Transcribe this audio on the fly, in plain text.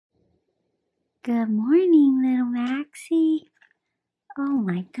Good morning, little Maxie. Oh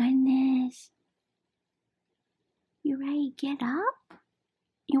my goodness. You ready to get up?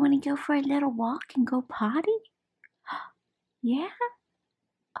 You want to go for a little walk and go potty? Yeah?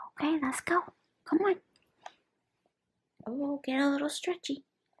 Okay, let's go. Come on. Oh, get a little stretchy.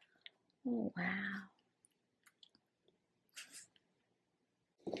 Oh, wow.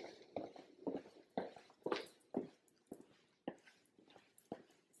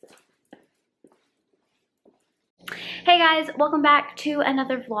 Hey guys, welcome back to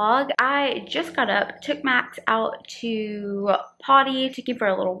another vlog. I just got up, took Max out to potty, took him for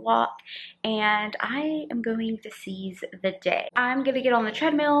a little walk, and I am going to seize the day. I'm gonna get on the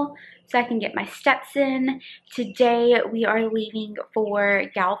treadmill so I can get my steps in. Today we are leaving for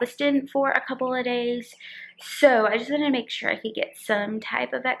Galveston for a couple of days. So I just wanted to make sure I could get some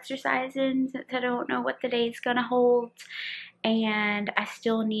type of exercise in since I don't know what the day's gonna hold. And I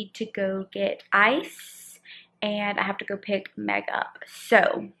still need to go get ice. And I have to go pick Meg up.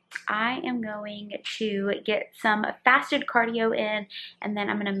 So I am going to get some fasted cardio in, and then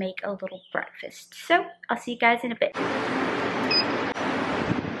I'm gonna make a little breakfast. So I'll see you guys in a bit.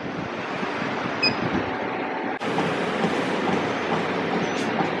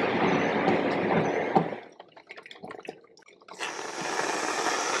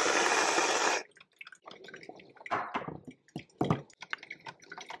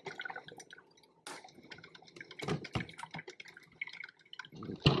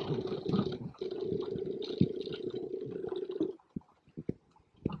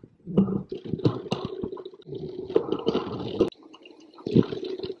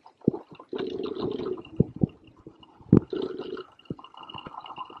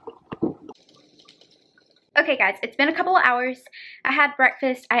 Okay guys, it's been a couple of hours. I had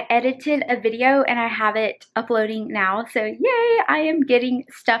breakfast, I edited a video, and I have it uploading now. So yay, I am getting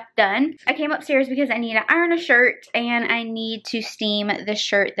stuff done. I came upstairs because I need to iron a shirt and I need to steam the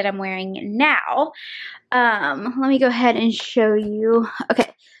shirt that I'm wearing now. Let me go ahead and show you.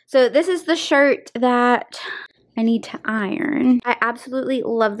 Okay, so this is the shirt that I need to iron. I absolutely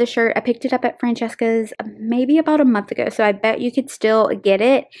love the shirt. I picked it up at Francesca's maybe about a month ago, so I bet you could still get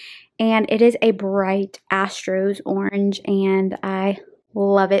it. And it is a bright Astros orange, and I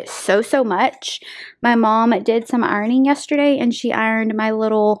love it so, so much. My mom did some ironing yesterday, and she ironed my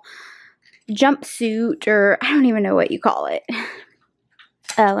little jumpsuit, or I don't even know what you call it.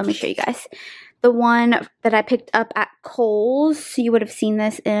 Let me show you guys. The one that I picked up at Kohl's, you would have seen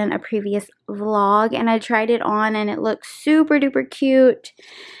this in a previous vlog, and I tried it on and it looks super duper cute.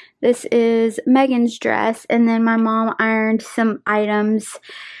 This is Megan's dress, and then my mom ironed some items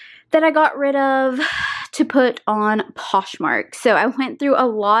that I got rid of to put on Poshmark. So I went through a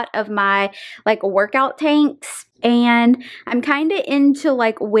lot of my like workout tanks, and I'm kind of into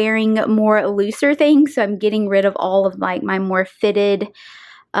like wearing more looser things. So I'm getting rid of all of like my more fitted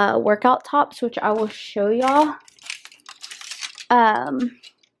workout tops, which I will show y'all.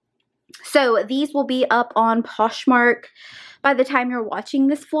 So these will be up on Poshmark by the time you're watching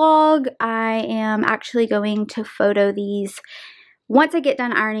this vlog. I am actually going to photo these once I get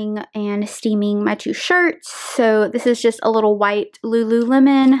done ironing and steaming my two shirts. So this is just a little white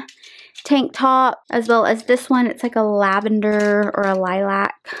Lululemon tank top, as well as this one. It's like a lavender or a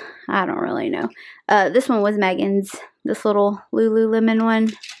lilac. I don't really know. This one was Megan's, this little Lululemon one,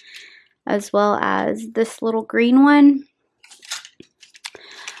 as well as this little green one.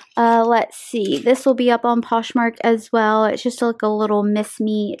 Let's see. This will be up on Poshmark as well. It's just like a little Miss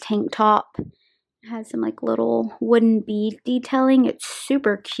Me tank top. It has some like little wooden bead detailing. It's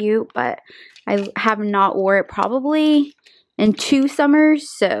super cute, but I have not wore it probably in 2 summers,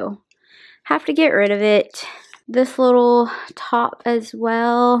 so have to get rid of it. This little top as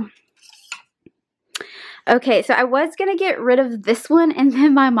well. Okay, so I was gonna get rid of this one, and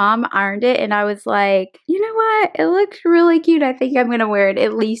then my mom ironed it, and I was like, you know what? It looks really cute. I think I'm gonna wear it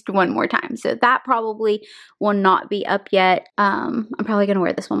at least one more time. So that probably will not be up yet. I'm probably gonna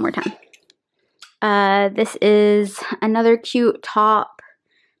wear this one more time. This is another cute top,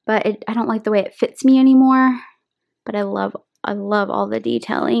 but I don't like the way it fits me anymore. But I love all the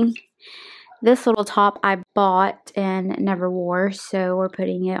detailing. This little top I bought and never wore, so we're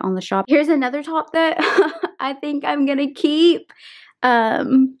putting it on the shop. Here's another top that I think I'm gonna keep.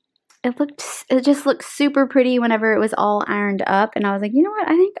 It just looked super pretty whenever it was all ironed up, and I was like, you know what?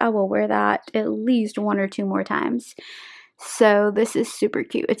 I think I will wear that at least 1 or 2 more times. So this is super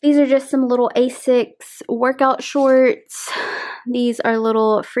cute. These are just some little Asics workout shorts. These are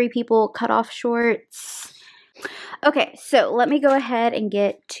little Free People cutoff shorts. Okay, so let me go ahead and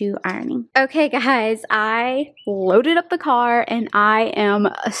get to ironing. Okay guys, I loaded up the car and I am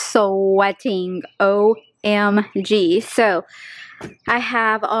sweating. OMG. So I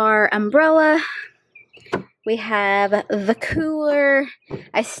have our umbrella. We have the cooler.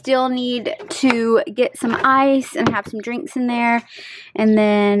 I still need to get some ice and have some drinks in there. And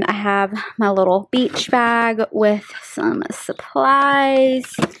then I have my little beach bag with some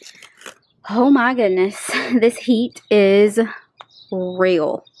supplies. Oh my goodness, this heat is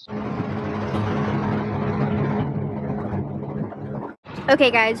real. Okay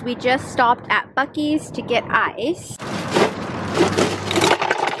guys, we just stopped at Buc-ee's to get ice.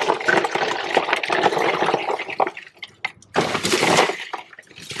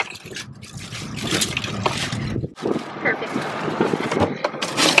 Perfect.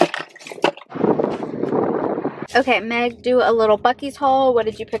 Okay, Meg, do a little Buc-ee's haul. What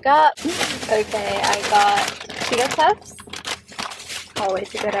did you pick up? Okay, I got Cheeto Puffs.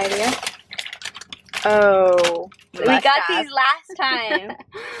 Always a good idea. Oh, we got these last time.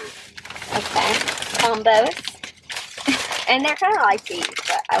 Okay, combos. And they're kind of like these,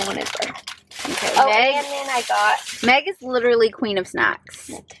 but I wanted them. Okay, Oh, Meg, and then I got Meg is literally queen of snacks.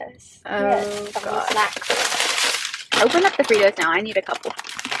 Mentos. Oh, yes, God. Snacks. Open up the Fritos now. I need a couple.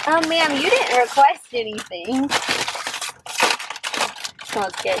 Oh, ma'am, you didn't request anything.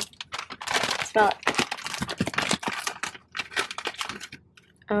 Smells good. Smell it.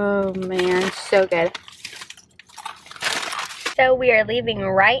 Oh, man. So good. So we are leaving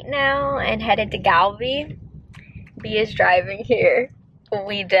right now and headed to Galvey. B is driving here.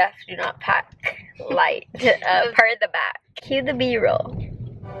 We do not pack light per the back. Cue the B-roll.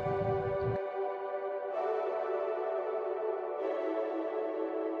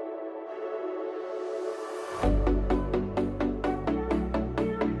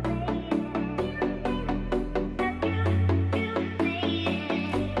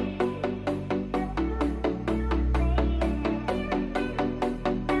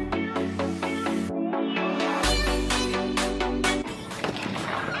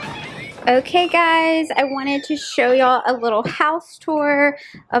 Okay guys, I wanted to show y'all a little house tour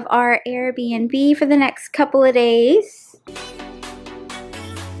of our Airbnb for the next couple of days.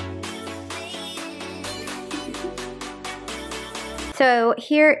 So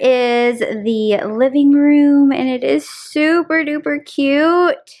here is the living room and it is super duper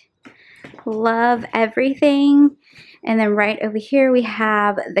cute. Love everything. And then right over here we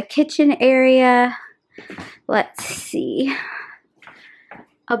have the kitchen area. Let's see.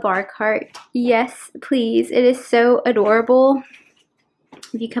 A bar cart. Yes, please. It is so adorable.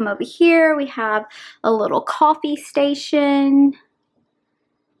 If you come over here, we have a little coffee station.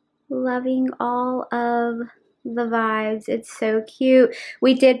 Loving all of the vibes. It's so cute.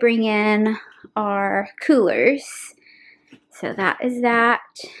 We did bring in our coolers. So that is that.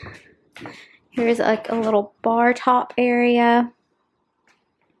 Here's like a little bar top area.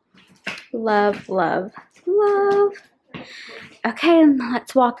 Love, love, love. Okay,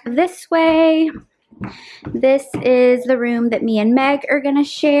 let's walk this way. This is the room that me and Meg are gonna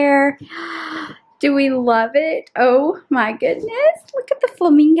share. Do we love it? Oh my goodness. Look at the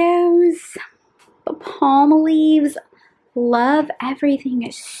flamingos. The palm leaves. Love everything.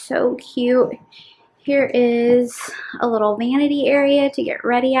 It's so cute. Here is a little vanity area to get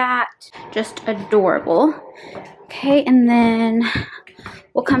ready at. Just adorable. Okay, and then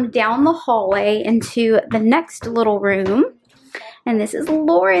we'll come down the hallway into the next little room. And this is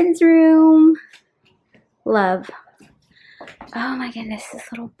Lauren's room. Love. Oh my goodness,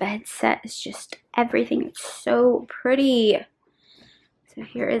 this little bed set is just everything. It's so pretty. So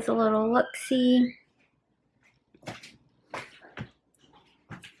here is a little look-see.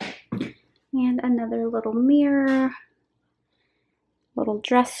 And another little mirror. Little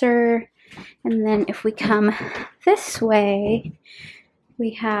dresser. And then if we come this way, we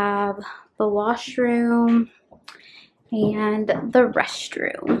have the washroom and the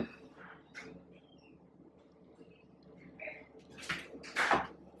restroom.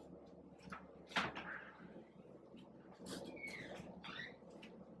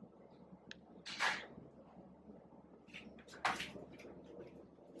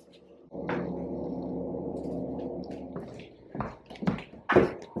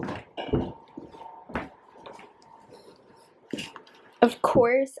 Of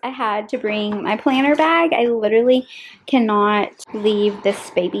course, I had to bring my planner bag. I literally cannot leave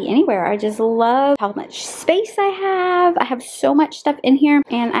this baby anywhere. I just love how much space I have. I have so much stuff in here,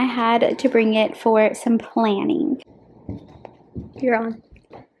 and I had to bring it for some planning. You're on.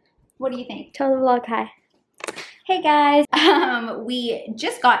 What do you think? Tell the vlog hi. Hey guys, We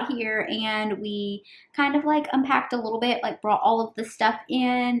just got here and we kind of like unpacked a little bit, like brought all of the stuff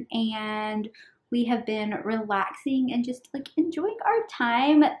in, and we have been relaxing and just like enjoying our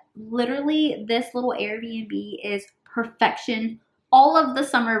time. Literally, this little Airbnb is perfection, all of the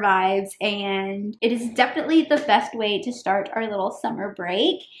summer vibes, and it is definitely the best way to start our little summer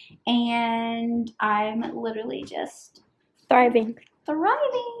break. And I'm literally just Thriving.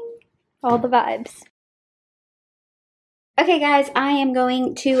 All the vibes. Okay guys, I am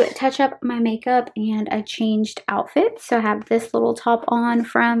going to touch up my makeup and I changed outfits. So I have this little top on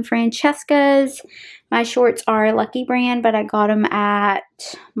from Francesca's. My shorts are Lucky Brand, but I got them at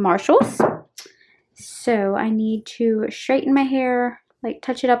Marshall's. So I need to straighten my hair, like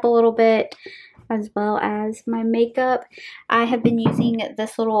touch it up a little bit, as well as my makeup. I have been using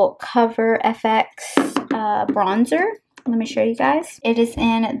this little Cover FX bronzer. Let me show you guys. It is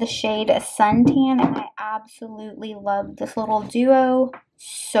in the shade Suntan, and I absolutely love this little duo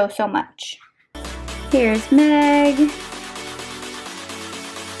so much. Here's Meg.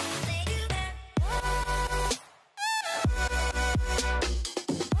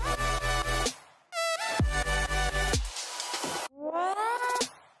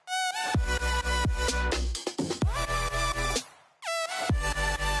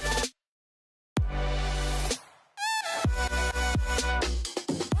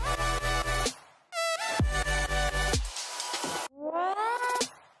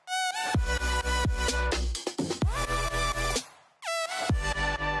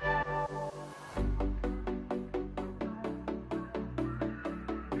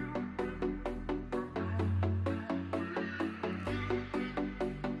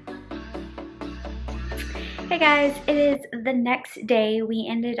 Hey guys, it is the next day. We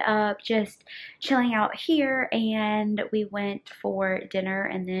ended up just chilling out here and we went for dinner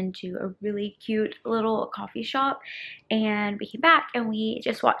and then to a really cute little coffee shop, and we came back and we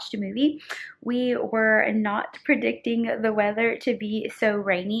just watched a movie. We were not predicting the weather to be so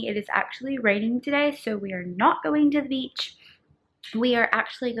rainy. It is actually raining today, so we are not going to the beach. We are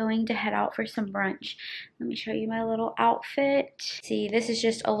actually going to head out for some brunch. Let me show you my little outfit. See, this is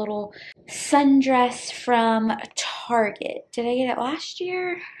just a little sundress from Target. Did I get it last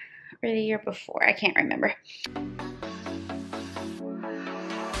year or the year before? I can't remember.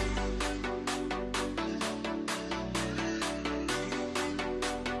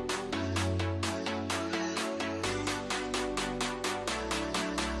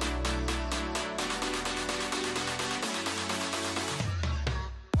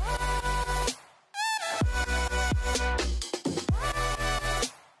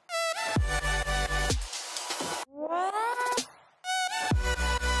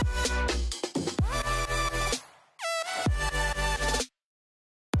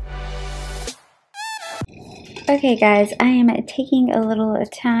 Okay guys, I am taking a little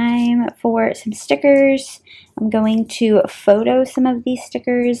time for some stickers. I'm going to photo some of these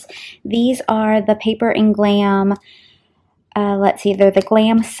stickers. These are the Paper and Glam, let's see, they're the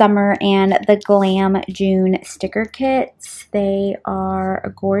Glam Summer and the Glam June sticker kits. They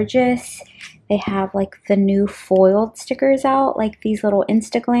are gorgeous. They have like the new foiled stickers out, like these little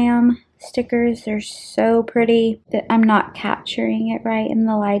Instaglam stickers. They're so pretty. I'm not capturing it right and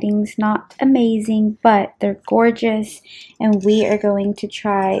the lighting's not amazing, but they're gorgeous, and we are going to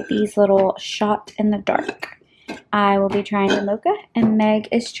try these little shot in the dark. I will be trying the mocha and Meg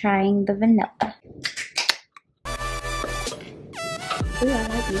is trying the vanilla. Ooh, I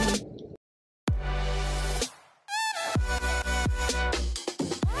like these.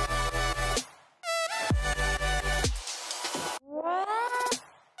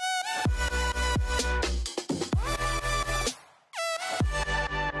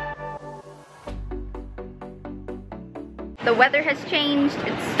 The weather has changed,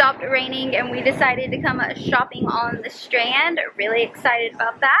 it stopped raining, and we decided to come shopping on the Strand. Really excited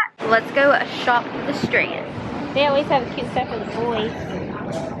about that. Let's go shop the Strand. They always have cute stuff for the boys.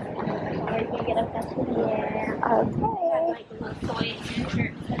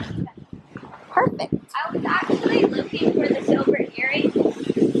 Okay. Perfect. I was actually looking for the silver earrings.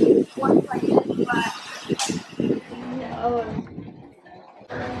 One like this, but no.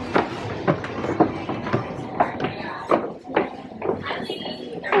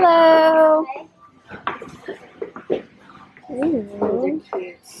 Hello. Ooh,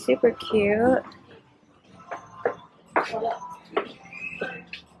 super cute.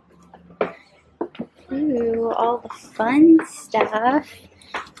 Ooh, all the fun stuff.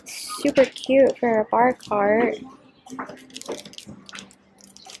 Super cute for a bar cart.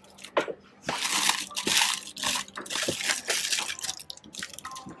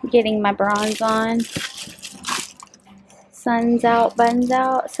 Getting my bronze on. sun's out, bun's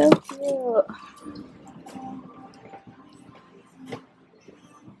out. So cute.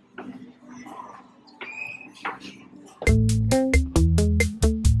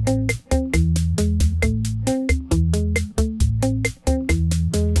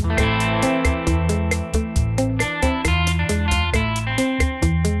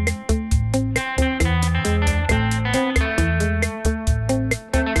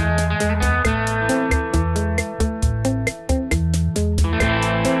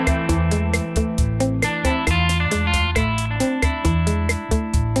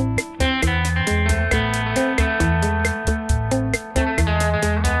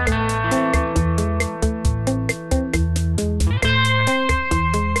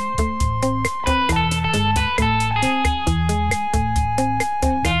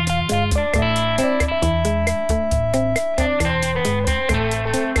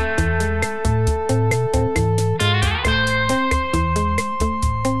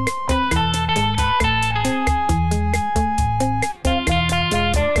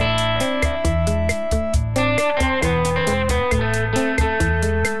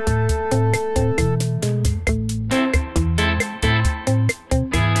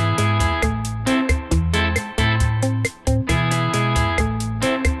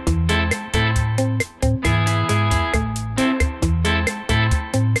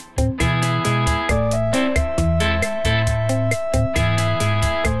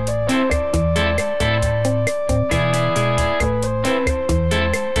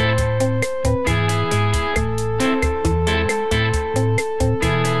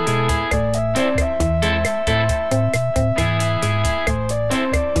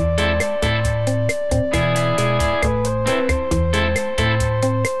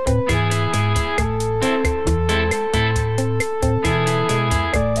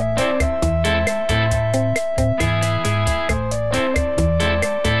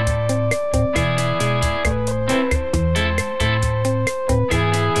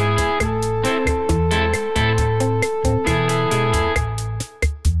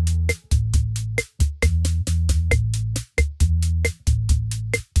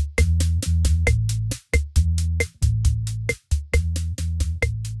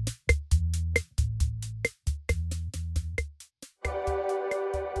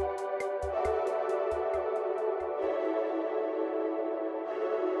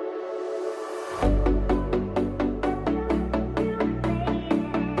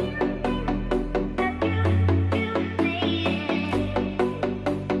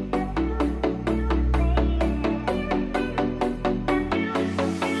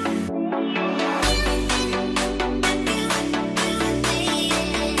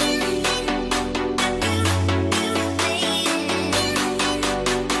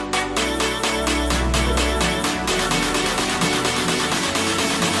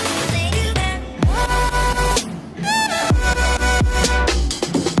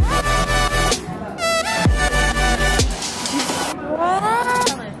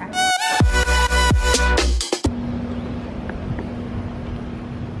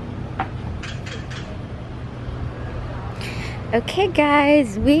 Okay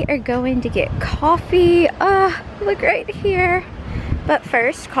guys, we are going to get coffee. Look right here. But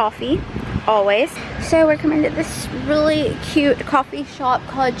first, coffee, always. So we're coming to this really cute coffee shop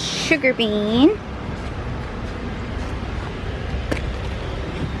called Sugar Bean.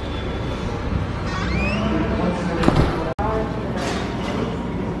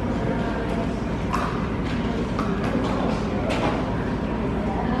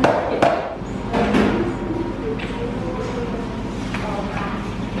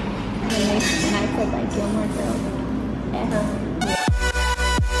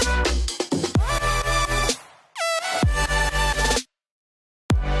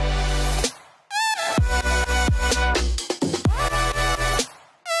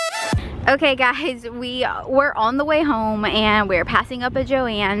 Okay guys, we were on the way home and we're passing up a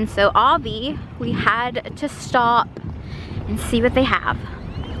Joanns, so Avi, we had to stop and see what they have.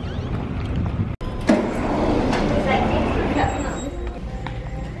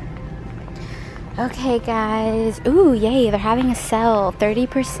 Okay guys, ooh yay, they're having a sale,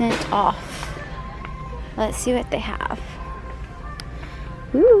 30% off. Let's see what they have.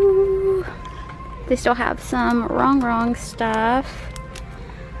 Ooh, they still have some Rong stuff.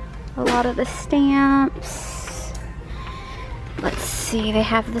 A lot of the stamps. Let's see, they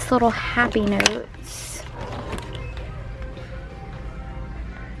have this little happy notes.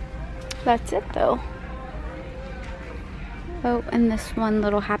 That's it though. Oh, and this one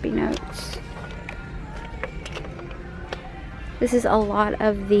little happy notes. This is a lot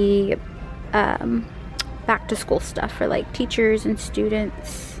of the back to school stuff for like teachers and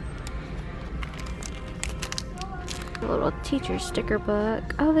students. A little teacher sticker book.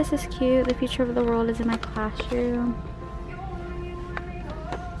 Oh, this is cute. The future of the world is in my classroom.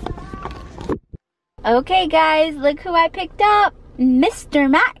 Okay guys, look who I picked up. Mr.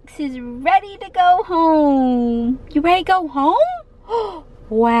 Max is ready to go home. You ready to go home?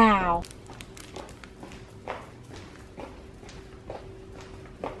 Wow.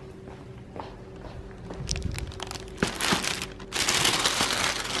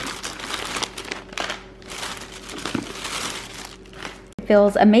 It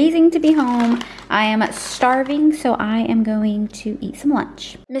feels amazing to be home. I am starving, so I am going to eat some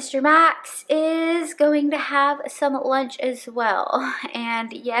lunch. Mr. Max is going to have some lunch as well.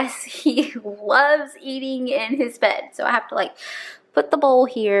 And yes, he loves eating in his bed. So I have to like put the bowl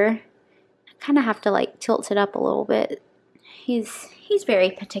here. I kind of have to like tilt it up a little bit. He's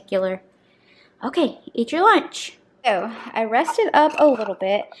very particular. Okay, eat your lunch. So I rested up a little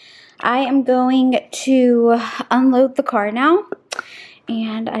bit. I am going to unload the car now.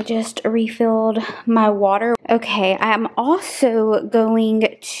 And I just refilled my water. Okay, I'm also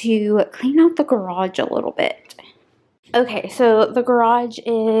going to clean out the garage a little bit. Okay, so the garage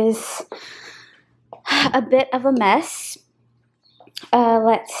is a bit of a mess.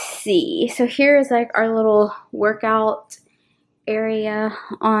 Let's see. So here is like our little workout area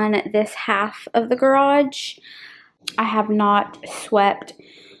on this half of the garage. I have not swept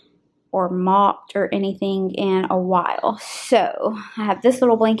or mopped or anything in a while. So I have this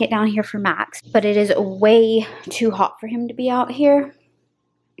little blanket down here for Max, but it is way too hot for him to be out here.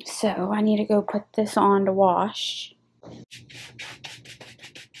 So I need to go put this on to wash.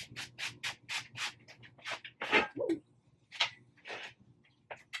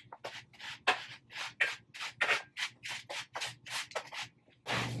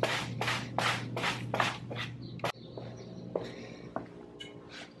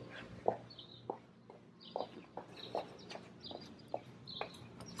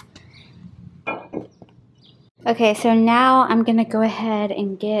 Okay, so now I'm gonna go ahead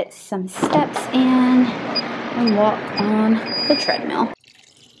and get some steps in and walk on the treadmill.